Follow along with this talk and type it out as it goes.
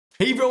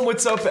Hey everyone,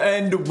 what's up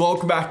and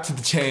welcome back to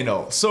the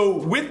channel. So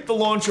with the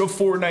launch of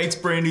Fortnite's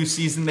brand new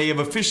season, they have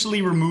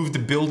officially removed the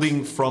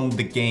building from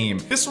the game.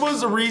 This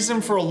was a reason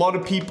for a lot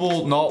of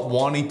people not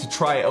wanting to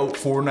try out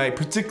Fortnite,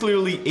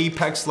 particularly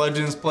Apex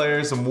Legends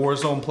players and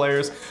Warzone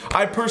players.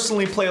 I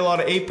personally play a lot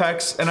of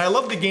Apex and I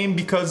love the game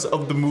because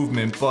of the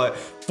movement, but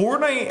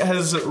Fortnite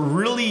has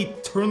really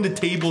turned the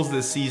tables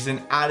this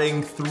season,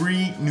 adding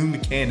 3 new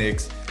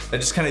mechanics that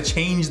just kind of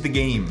changed the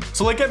game.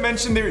 So like I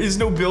mentioned, there is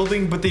no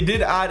building, but they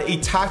did add a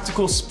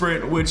tactical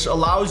sprint, which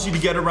allows you to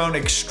get around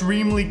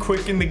extremely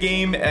quick in the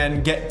game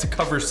and get to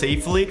cover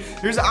safely.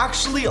 There's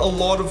actually a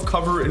lot of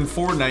cover in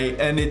Fortnite,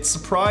 and it's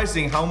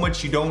surprising how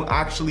much you don't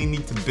actually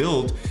need to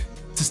build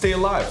to stay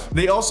alive.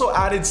 They also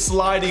added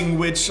sliding,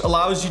 which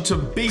allows you to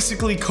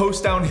basically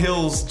coast down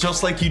hills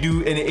just like you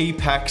do in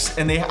Apex,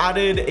 and they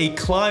added a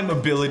climb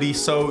ability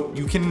so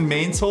you can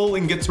mantle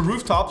and get to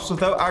rooftops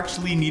without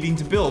actually needing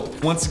to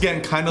build. Once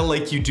again, kind of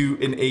like you do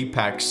in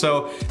Apex.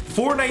 So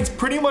Fortnite's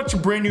pretty much a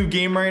brand new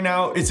game right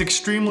now. It's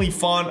extremely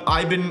fun.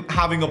 I've been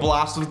having a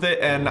blast with it,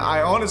 and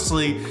I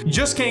honestly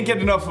just can't get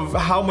enough of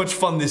how much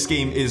fun this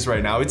game is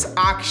right now. It's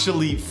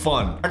actually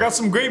fun. I got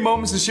some great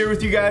moments to share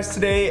with you guys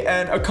today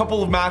and a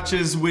couple of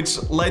matches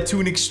which led to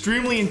an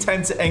extremely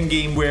intense end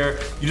game where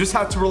you just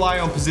have to rely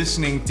on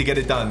positioning to get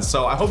it done.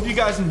 So I hope you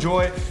guys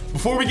enjoy.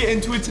 Before we get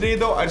into it today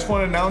though, I just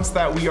want to announce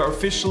that we are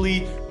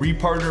officially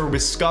repartnered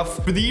with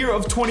Scuff for the year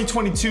of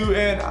 2022,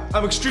 and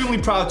I'm extremely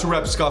proud to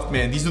rep Scuff,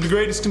 man. These are the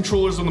greatest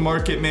controllers on the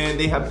market, man.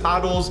 They have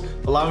paddles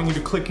allowing you to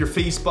click your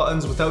face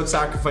buttons without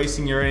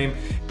sacrificing your aim.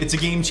 It's a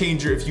game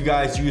changer if you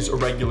guys use a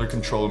regular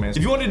controller, man.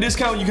 If you want a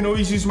discount, you can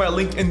always use my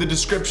link in the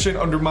description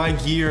under my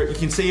gear. You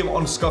can save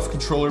on a Scuff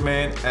controller,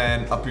 man,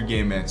 and up your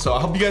game, man. So I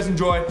hope you guys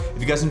enjoy. If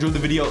you guys enjoyed the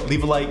video,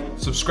 leave a like,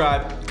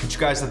 subscribe. Catch you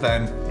guys at the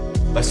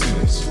end. Let's do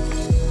this.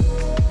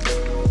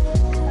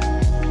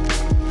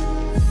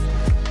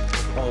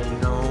 Oh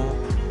no,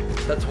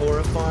 that's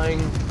horrifying.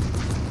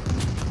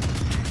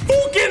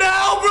 Fucking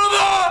hell,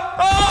 brother!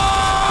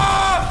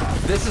 Ah!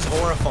 This is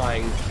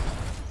horrifying.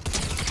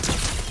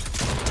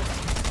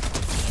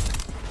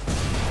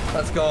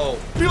 Let's go.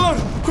 Reload!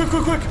 Quick,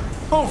 quick, quick!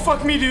 Oh,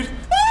 fuck me, dude.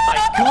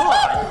 My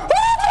God!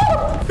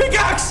 Ah!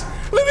 Pickaxe!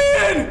 Let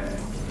me in!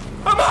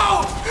 I'm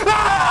out!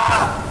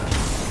 Ah!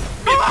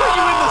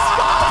 Ah!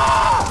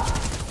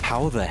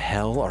 How the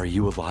hell are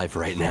you alive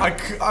right now?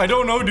 I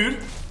don't know, dude.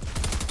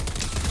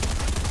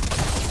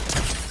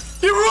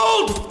 He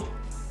rolled!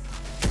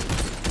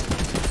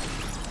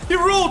 He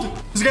rolled!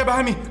 There's a guy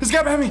behind me. There's a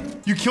guy behind me.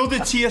 You killed a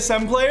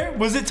TSM player?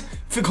 Was it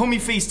Homie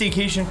Face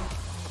Staycation?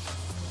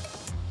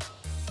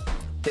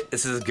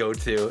 This is his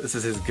go-to. This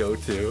is his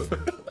go-to.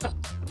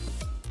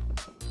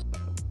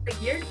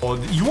 Oh,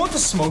 you want the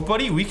smoke,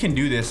 buddy? We can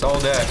do this all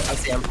day. I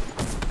see him.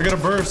 I got a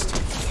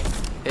burst.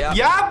 Yeah.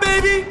 Yeah,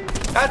 baby!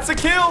 That's a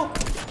kill!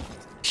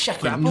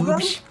 Shucky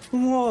noobs.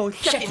 Whoa,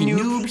 shucky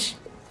noobs.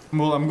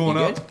 Well, I'm going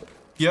up. Good?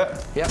 Yeah.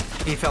 Yep.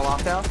 He fell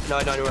off now? No,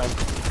 I don't know.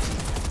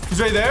 He's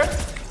right there.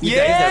 He's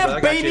Yeah,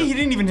 there, baby! He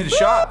didn't even hit a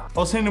shot. I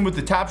was hitting him with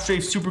the tap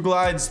strafe, super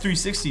glides,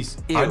 360s.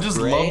 Ew, I just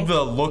love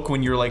the look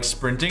when you're like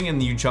sprinting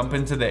and you jump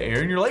into the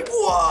air and you're like,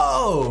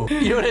 whoa!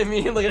 You know what I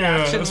mean? Like an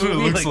action that's what it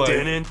movie. looks like.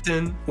 Dun, dun,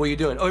 dun. What are you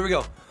doing? Oh, here we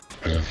go.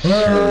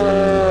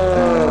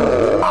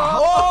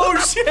 Oh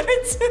shit!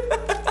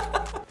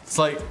 It's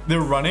like they're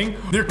running.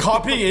 They're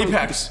copying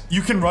Apex.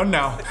 You can run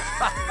now.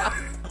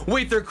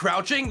 Wait, they're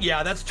crouching?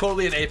 Yeah, that's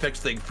totally an Apex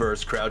thing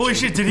first, crouching. Holy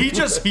shit, did he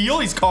just heal?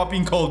 He's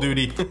copying Call of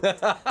Duty.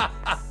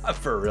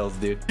 For reals,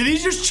 dude. Did he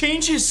just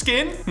change his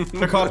skin?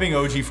 They're copying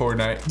OG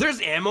Fortnite.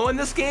 There's ammo in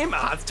this game?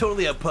 Ah, it's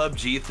totally a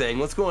PUBG thing.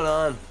 What's going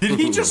on? Did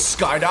he just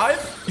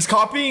skydive? He's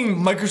copying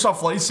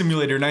Microsoft Flight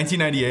Simulator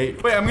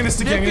 1998. Wait, I'm gonna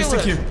stick here. I'm gonna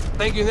stick here.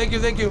 Thank you, thank you,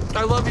 thank you.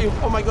 I love you.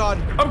 Oh my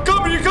God. I'm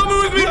coming. You're coming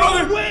with me,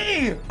 brother. No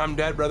way! I'm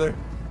dead, brother.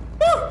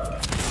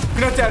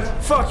 You're not dead.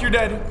 Fuck, you're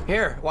dead.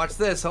 Here, watch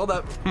this. Hold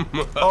up.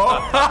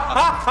 Oh.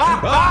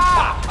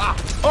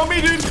 Oh,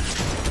 me, dude.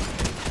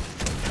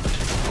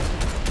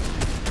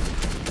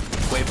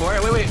 Wait for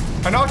it. Wait.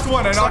 I knocked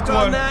one. I knocked Suck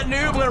on one. that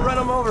noob. I'm gonna run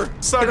him over.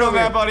 Suck on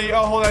that, buddy.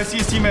 Oh, hold on. I see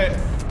his teammate.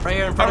 Right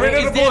here in front I of me. ran out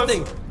He's of bullets.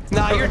 dancing.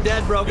 Nah, you're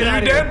dead, bro. Get You're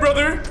out of dead, here.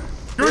 brother.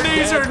 Your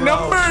days dead, are bro.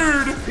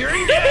 numbered. You're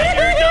dead.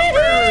 You're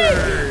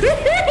numbered.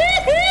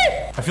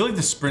 I feel like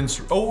the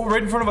sprint's... Oh,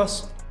 right in front of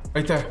us.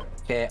 Right there.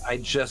 Okay, I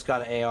just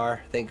got an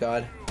AR. Thank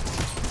God.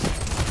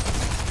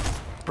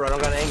 Bro, I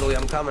don't got an angle.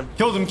 I'm coming.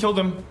 Killed him, killed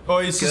him. Oh,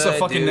 it's just a Good,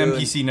 fucking dude.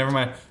 NPC. Never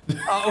mind.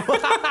 Oh,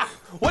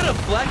 what a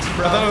flex,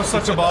 bro. I thought it was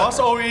such a boss.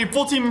 Oh, he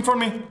full team in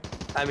front of me.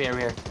 I'm here. I'm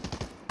here.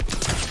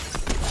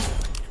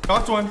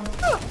 Knocked one.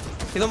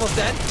 He's almost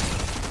dead.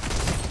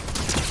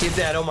 He's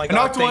dead. Oh my God.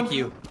 knocked Thank one.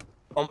 you.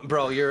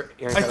 Bro, you're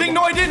I incredible. think...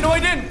 No, I didn't. No, I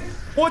didn't.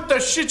 What the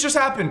shit just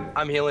happened?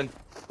 I'm healing.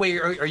 Wait,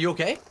 are you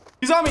okay?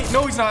 He's on me.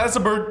 No, he's not. That's a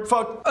bird.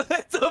 Fuck.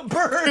 It's a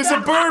bird. It's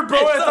a bird, bro.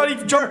 It's I thought a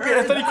he jumped. I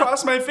bird. thought he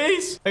crossed my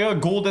face. I got a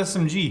gold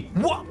SMG.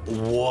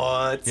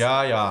 What?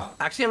 Yeah, yeah.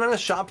 Actually, I'm gonna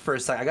shop for a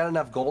sec. I got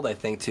enough gold, I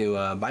think,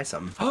 to buy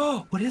something.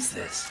 Oh, what is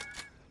this?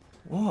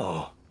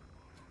 Whoa.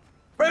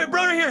 Right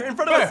here in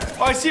front of us.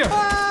 Oh, I see him.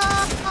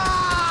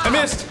 I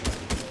missed.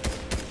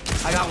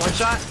 I got one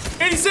shot.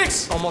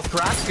 86. Almost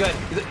cracked. Good.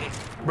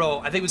 Bro,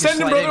 I think we can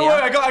Send him, slide bro. in, Don't yeah?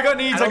 worry. I got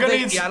needs. I got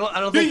needs. Yeah, I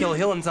don't think he'll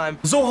heal in time.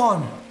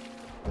 Zohan.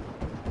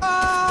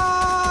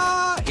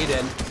 He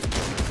did.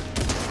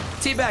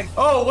 Teabag.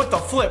 Oh, what the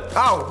flip?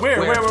 Ow.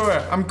 Where?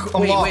 I'm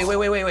lost.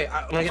 Wait.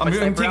 I'm gonna get my I'm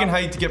sniper taking out.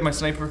 height to get my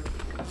sniper.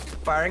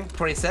 Firing.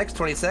 26.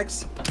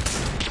 26.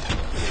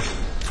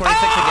 26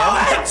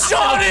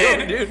 Oh,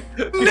 again. headshotted!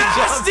 Dude.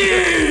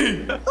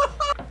 Nasty!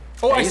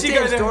 Oh, I see you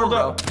guys stay in there. storm, Hold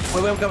up.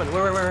 bro. Wait, I'm coming.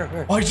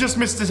 Where? Oh, I just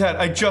missed his head.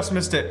 I just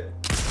missed it.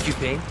 You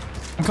ping?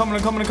 I'm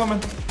coming.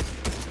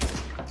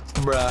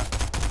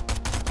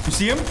 Bruh. You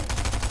see him?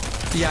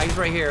 Yeah, he's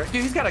right here.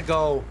 Dude, he's gotta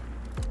go.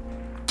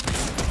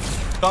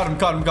 Got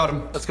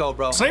him. Let's go,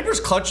 bro. Snipers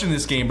clutch in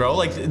this game, bro.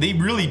 Like, they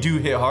really do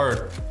hit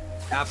hard.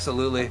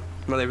 Absolutely.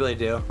 No, they really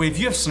do. Wait, if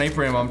you have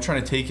sniper ammo, I'm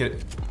trying to take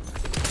it.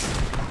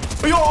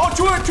 Oh, yo,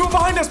 two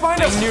behind us.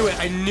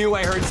 I knew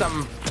I heard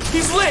something.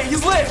 He's lit.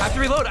 I have to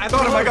reload. I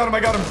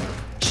got him.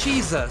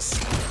 Jesus.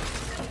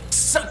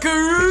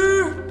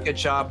 Sucker. Good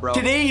job, bro.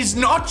 Today's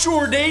not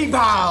your day,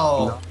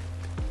 pal.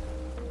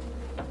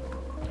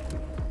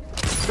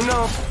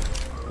 No.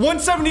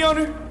 170 on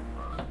her.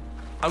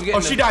 I'm getting Oh,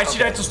 she died. She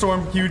died to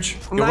storm. Huge.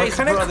 Yo, Nice,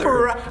 we're kind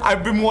brother. of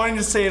I've been wanting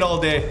to say it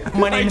all day.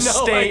 My name's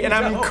Stay, and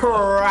I'm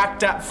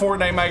cracked at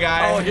Fortnite, my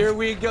guy. Oh, here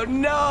we go.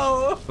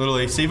 No.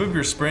 Literally, save up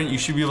your sprint. You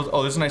should be able to.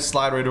 Oh, there's a nice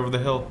slide right over the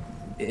hill.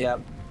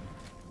 Yep.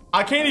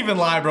 I can't even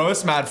lie, bro.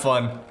 It's mad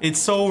fun. It's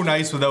so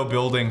nice without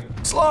building.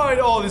 Slide.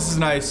 Oh, this is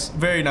nice.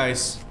 Very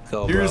nice.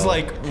 Cool, Here's bro.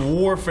 like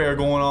warfare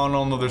going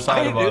on the other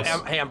side of us.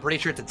 Hey, I'm pretty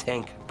sure it's a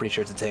tank.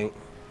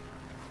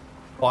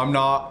 Oh, I'm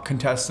not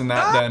contesting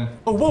that then.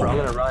 Oh, whoa. Bro, I'm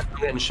gonna run.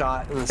 I'm getting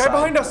shot. In the Guy side.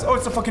 behind us. Oh,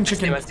 it's a fucking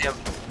chicken. I see him.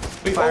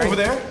 Wait, Firing. over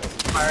there.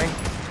 Firing.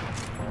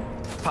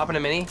 Popping a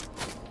mini.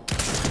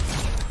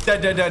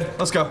 Dead.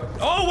 Let's go.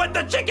 Oh, what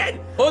the chicken?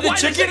 Oh, the Why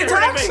chicken hurting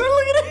attacks. me?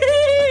 Look at it.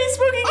 He's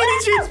fucking getting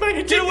cheese.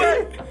 Fucking Get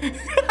away.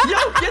 Yo,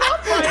 get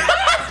off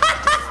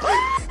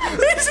my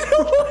There's no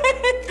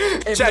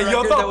way. Chat,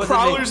 y'all thought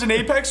prowlers in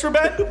Apex were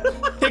bad?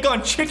 Take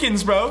on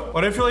chickens, bro.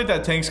 What I feel like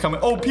that tank's coming.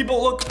 Oh,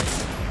 people, look.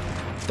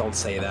 Don't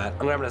say that. I'm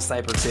grabbing a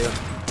sniper too.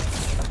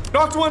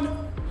 Knocked one.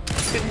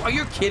 Are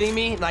you kidding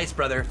me? Nice,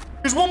 brother.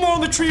 There's one more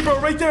on the tree, bro,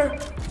 right there.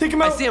 Take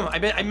him out. I see him.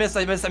 I missed.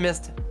 I'm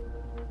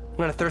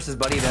gonna thirst his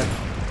buddy then.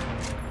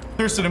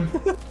 Thirsted him.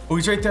 Oh,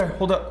 he's right there.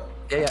 Hold up.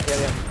 Yeah.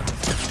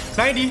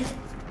 90.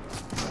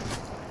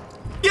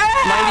 Yeah,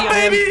 90 on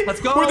him. baby. Let's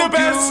go, We're the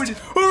best dude.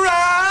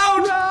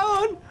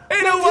 around.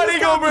 Ain't nobody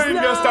gonna bring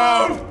us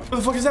down. What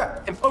the fuck is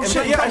that? Oh,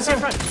 shit. Yeah, I see him.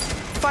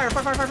 Fire.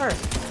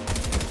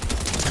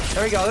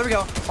 There we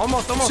go.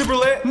 Almost. Super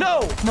lit.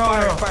 No.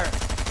 Fire.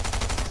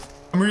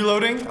 I'm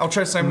reloading. I'll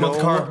try to snipe him with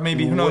the car.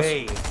 Maybe. Who knows?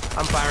 Way.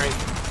 I'm firing.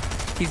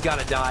 He's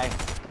gotta die.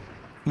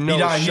 No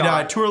He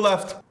died. Two are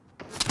left.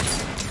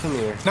 Come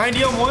here.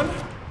 90 on one.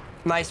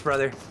 Nice,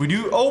 brother. We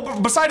do. Oh,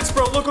 beside us,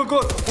 bro. Look.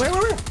 Where?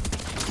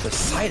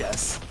 Beside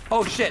us.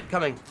 Oh, shit.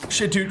 Coming.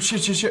 Shit, dude.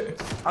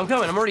 Shit. I'm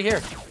coming. I'm already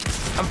here.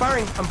 I'm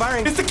firing.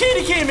 It's the kid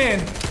he came in.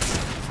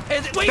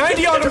 Wait,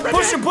 90 on him.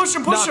 Push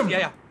him. Knock.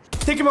 Yeah.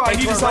 Take him out. I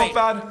need his help Right.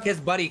 bad. His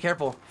buddy.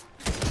 Careful.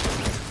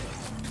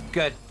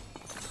 Good.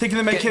 Taking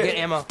the med Get kit.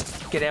 ammo.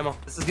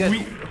 This is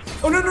good.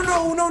 Oh,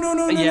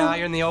 no. Yeah,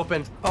 you're in the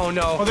open. Oh,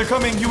 no. Oh, they're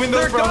coming. You win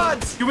those, They're bro.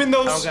 gods. You win I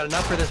don't those. got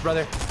enough for this,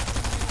 brother.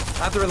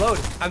 I have to reload.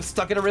 I'm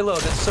stuck in a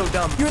reload. That's so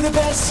dumb. You're the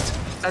best.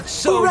 That's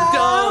so Around.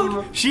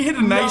 dumb. She hit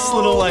a nice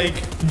little, like,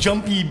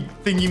 jumpy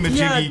thingy majiggy.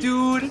 Yeah,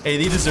 dude. Hey,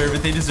 they deserve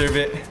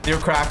it. They're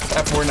cracked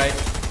at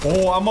Fortnite.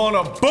 Oh, I'm on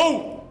a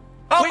boat.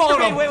 I'm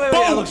on a boat.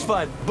 That looks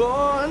fun.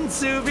 Born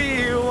to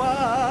be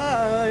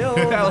wild.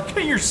 I like how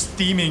you're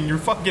steaming. You're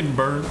fucking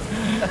burned.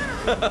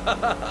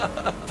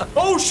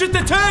 Oh, shit, the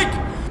tank.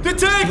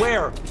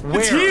 Where?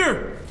 It's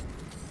here.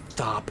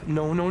 Stop.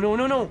 No.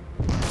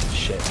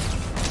 Shit.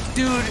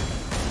 Dude.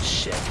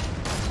 Shit.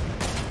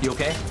 You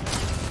okay?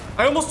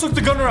 I almost took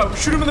the gunner out.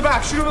 Shoot him in the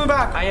back.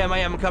 I am.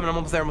 I'm coming. I'm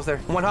almost there.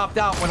 One hopped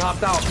out.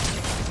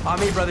 On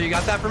me, brother. You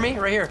got that for me?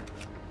 Right here.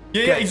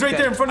 Yeah, he's right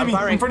there in front of me.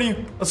 Firing. In front of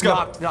you. Let's go.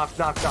 Knock.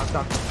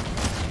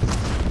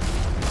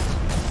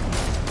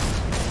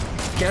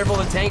 Careful,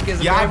 the tank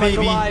is very much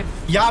alive.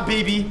 Yeah,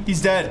 baby.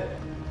 He's dead.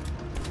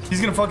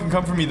 He's gonna fucking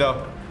come for me,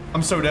 though.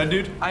 I'm so dead,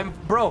 dude.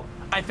 Bro,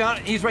 I found,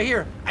 he's right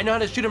here. I know how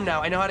to shoot him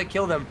now. I know how to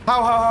kill them.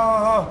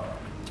 How?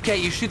 Okay,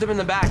 you shoot them in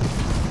the back.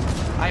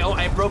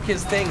 I broke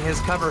his thing, his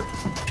cover.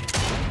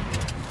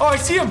 Oh, I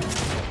see him.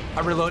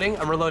 I'm reloading.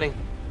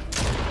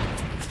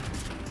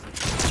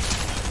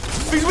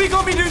 He's weak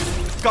on me, dude.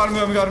 Got him.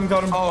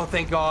 Oh,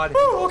 thank God.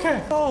 Oh,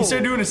 okay. Oh. He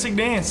started doing a sick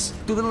dance.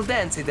 Do a little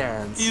dancey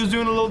dance. He was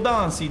doing a little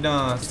dancey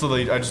dance. So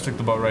I just took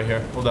the boat right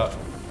here. Hold up.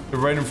 They're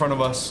right in front of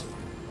us.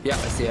 Yeah,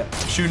 I see it.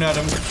 Shooting at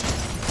him.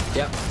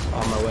 Yep,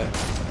 on my way.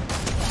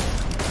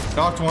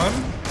 Knocked one.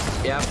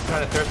 Yeah,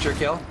 trying to thirst your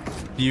kill.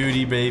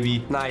 Beauty,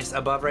 baby. Nice,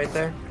 above right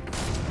there.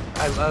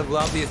 I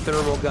love these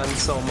thermal guns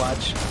so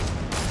much.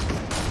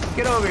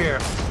 Get over here.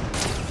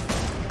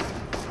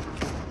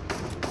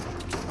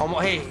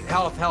 Hey,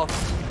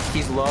 health.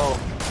 He's low.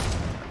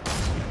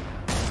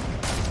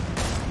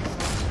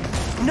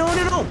 No.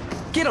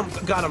 Get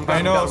him. Got him.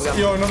 I know.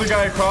 Yo, another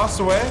guy across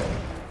the way.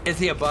 Is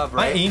he above,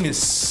 right? My aim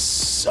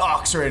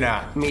sucks right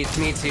now. Me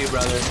too,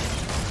 brother.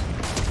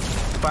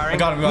 Firing. I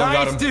got him,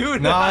 got him.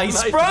 Dude.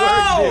 Nice, bro.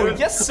 Work, dude.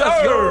 Yes, sir.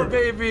 Let's go,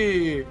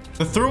 baby.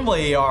 The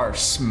thermal AR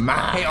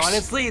smash. Hey,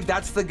 honestly,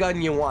 that's the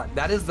gun you want.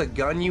 That is the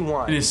gun you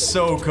want. It is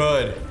so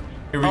good.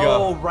 Here we go.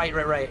 Oh,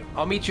 right.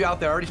 I'll meet you out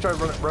there. I already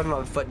started running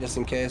on foot just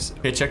in case.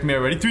 Okay, check me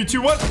out. Ready? 3,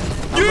 2, 1.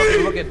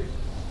 I'm looking.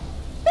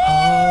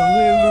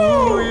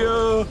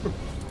 Hallelujah.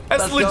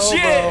 That's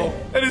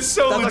legit. That is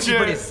so legit. That's actually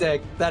pretty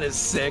sick. That is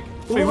sick.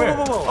 Wait, where?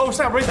 Whoa. Oh,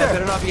 snap, right there. That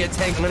better not be a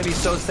tank. I'm gonna be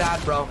so sad,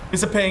 bro.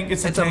 It's a tank.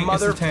 It's a tank. It's a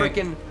mother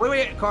freaking.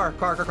 Wait. Car.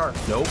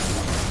 Nope.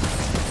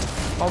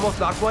 Almost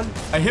knocked one.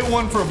 I hit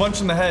one for a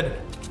bunch in the head.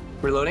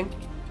 Reloading.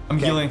 I'm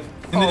healing.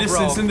 In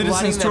the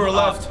distance to our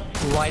left.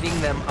 Lighting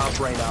them up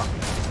right now.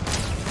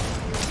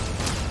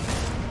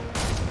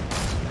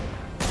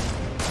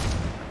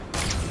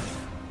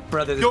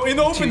 Brother, yo, in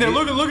the open there.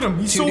 Look at him.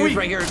 He's so weak. Two dudes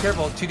right here.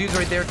 Careful. 2 dudes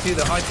right there too.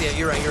 Oh, I see it.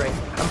 You're right.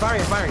 I'm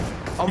firing.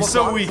 Almost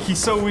knocked. He's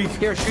so weak.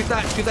 Here, shoot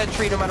that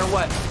tree no matter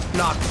what.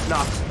 Knocked.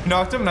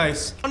 Knocked him.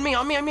 Nice. On me.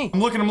 I'm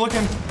looking.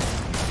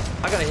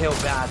 I gotta heal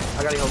bad.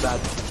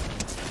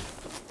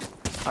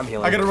 I'm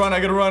healing. I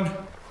gotta run.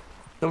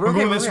 No, we're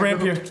going this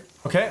ramp here.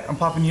 Okay, I'm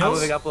popping heals. I'm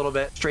moving up a little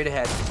bit. Straight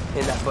ahead.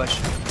 In that bush.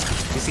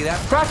 You see that?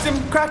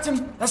 Cracked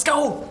him. Let's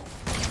go.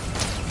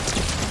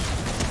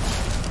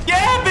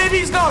 Yeah,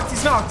 baby, he's knocked.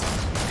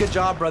 Good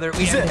job, brother.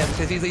 We end him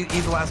because he's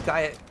the last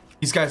guy.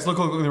 These guys, look,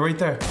 they're right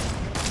there.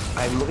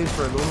 I'm looking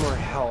for a little more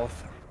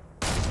health.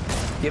 Do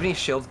you have any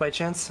shields by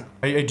chance?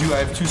 I do. I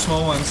have 2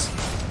 small ones.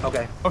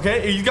 Okay,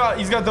 he's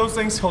got those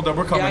things. Hold up,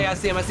 we're coming. Yeah, I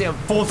see him.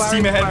 Full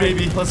steam ahead,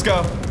 baby. Let's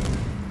go.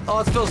 Oh,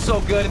 it feels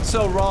so good. It's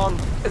so wrong.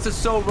 This is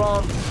so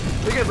wrong.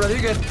 You're good, brother.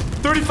 You're good.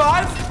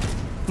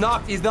 35?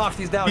 Knocked. He's down.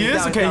 He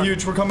is? Okay,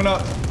 huge. We're coming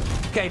up.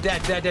 Okay,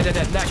 dead.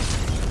 Next.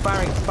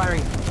 Firing.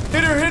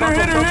 Hit her.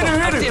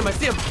 I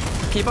see him.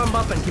 Keep on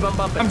bumping.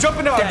 I'm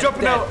jumping out.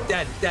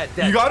 Dead.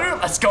 You got her?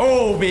 Let's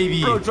go,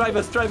 baby. Bro, drive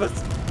us.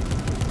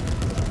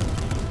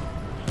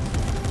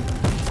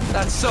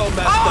 That's so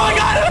messed up. Oh, I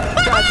got him!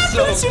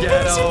 That's so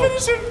ghetto.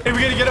 Finish him. Hey, we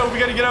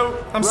gotta get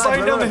out. I'm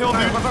sliding down the hill,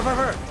 dude.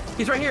 Fire.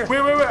 He's right here.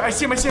 Wait. I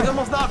see him. He's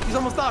almost knocked.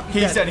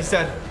 He's dead.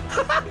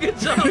 Good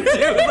job, dude. Look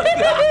at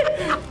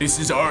that. This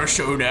is our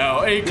show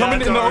now. Hey,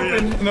 coming in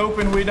the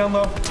open, way down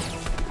low.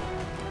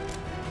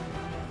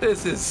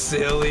 This is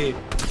silly.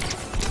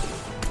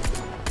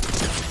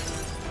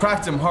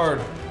 Cracked him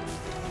hard.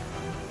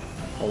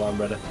 Hold on,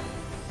 brother.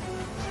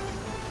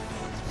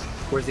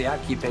 Where's he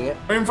at? Keeping it.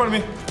 Right in front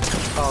of me.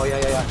 Oh,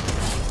 yeah.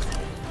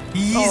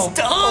 He's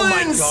done, oh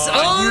my God,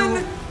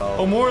 son!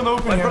 Oh, more in the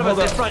open here. Hold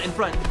up. In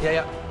front.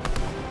 Yeah.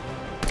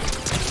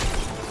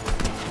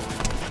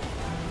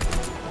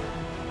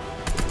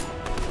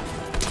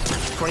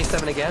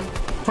 27 again.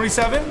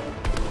 27?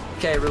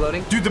 Okay,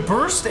 reloading. Dude, the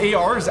burst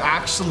AR is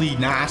actually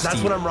nasty.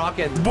 That's what I'm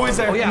rocking. The boys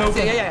there. Oh,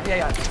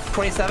 yeah.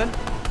 27.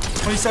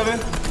 27.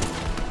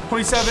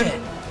 Shit.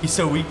 He's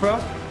so weak, bro.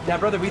 Yeah,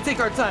 brother, we take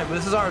our time.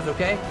 This is ours,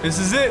 okay? This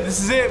is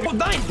it. Well,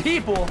 9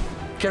 people.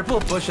 Careful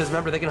of bushes.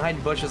 Remember, they can hide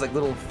in bushes like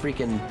little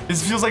freaking...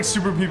 This feels like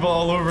super people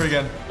all over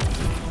again.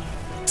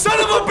 Son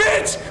of a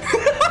bitch!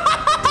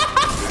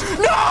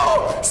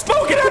 No!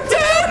 Spoken up, dude!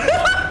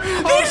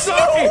 I'm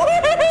sorry.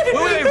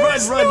 Wait, run. I'm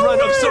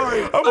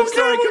sorry. I'm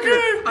sorry. Come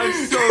here. I'm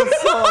so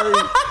sorry.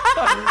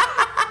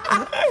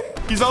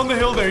 He's on the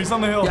hill there.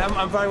 Yeah,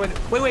 I'm firing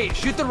with... Wait.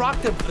 Shoot the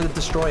rock to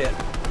destroy it.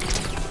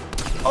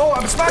 Oh,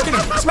 I'm smacking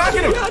him.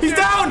 He's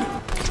down.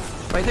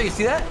 Right there. You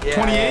see that? Yeah.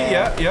 28.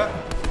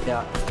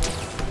 Yeah.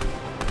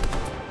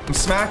 I'm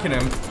smacking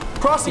him.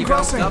 Crossing.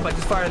 Up. I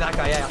just fired that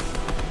guy. Yeah.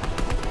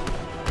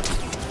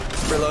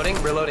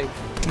 Reloading.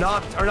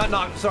 Knocked, or not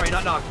knocked. Sorry,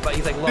 not knocked, but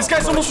he's like low. This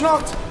guy's almost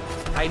knocked.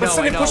 I know.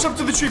 Push up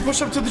to the tree.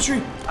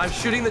 I'm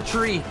shooting the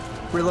tree.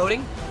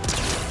 Reloading.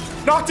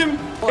 Knocked him.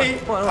 Hey,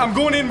 I'm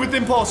going in with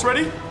impulse.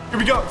 Ready? Here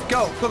we go.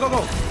 Go.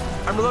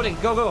 I'm reloading.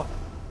 Go.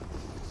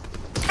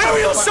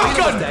 Aerial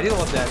shotgun. He's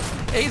almost dead.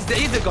 He's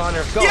the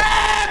goner. Go.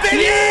 Yeah,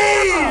 baby.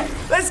 Yeah.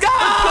 Let's go.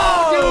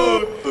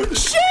 Dude.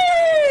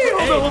 Shit.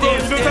 Hold on.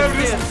 Dance.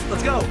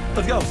 Let's go.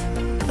 Let's go.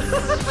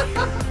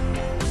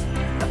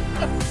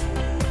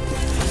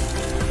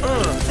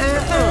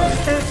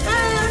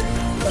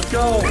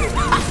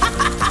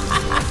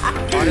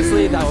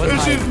 Honestly, that was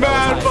This is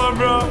mad fun,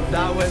 bro.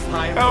 That was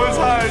hype. That was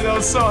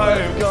so hype.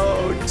 Let's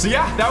go. So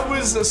yeah, that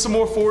was some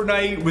more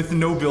Fortnite with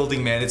no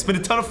building, man. It's been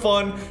a ton of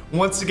fun.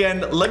 Once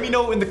again, let me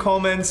know in the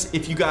comments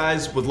if you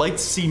guys would like to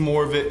see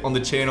more of it on the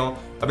channel.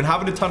 I've been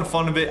having a ton of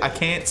fun of it. I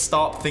can't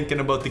stop thinking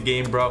about the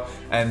game, bro.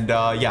 And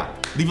yeah,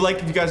 leave a like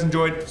if you guys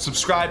enjoyed.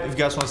 Subscribe if you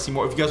guys want to see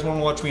more. If you guys want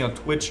to watch me on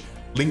Twitch,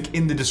 link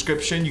in the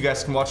description. You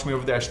guys can watch me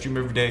over there. I stream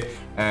every day.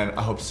 And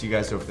I hope to see you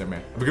guys over there,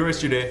 man. Have a good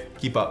rest of your day.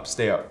 Keep up.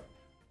 Stay up.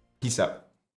 Peace out.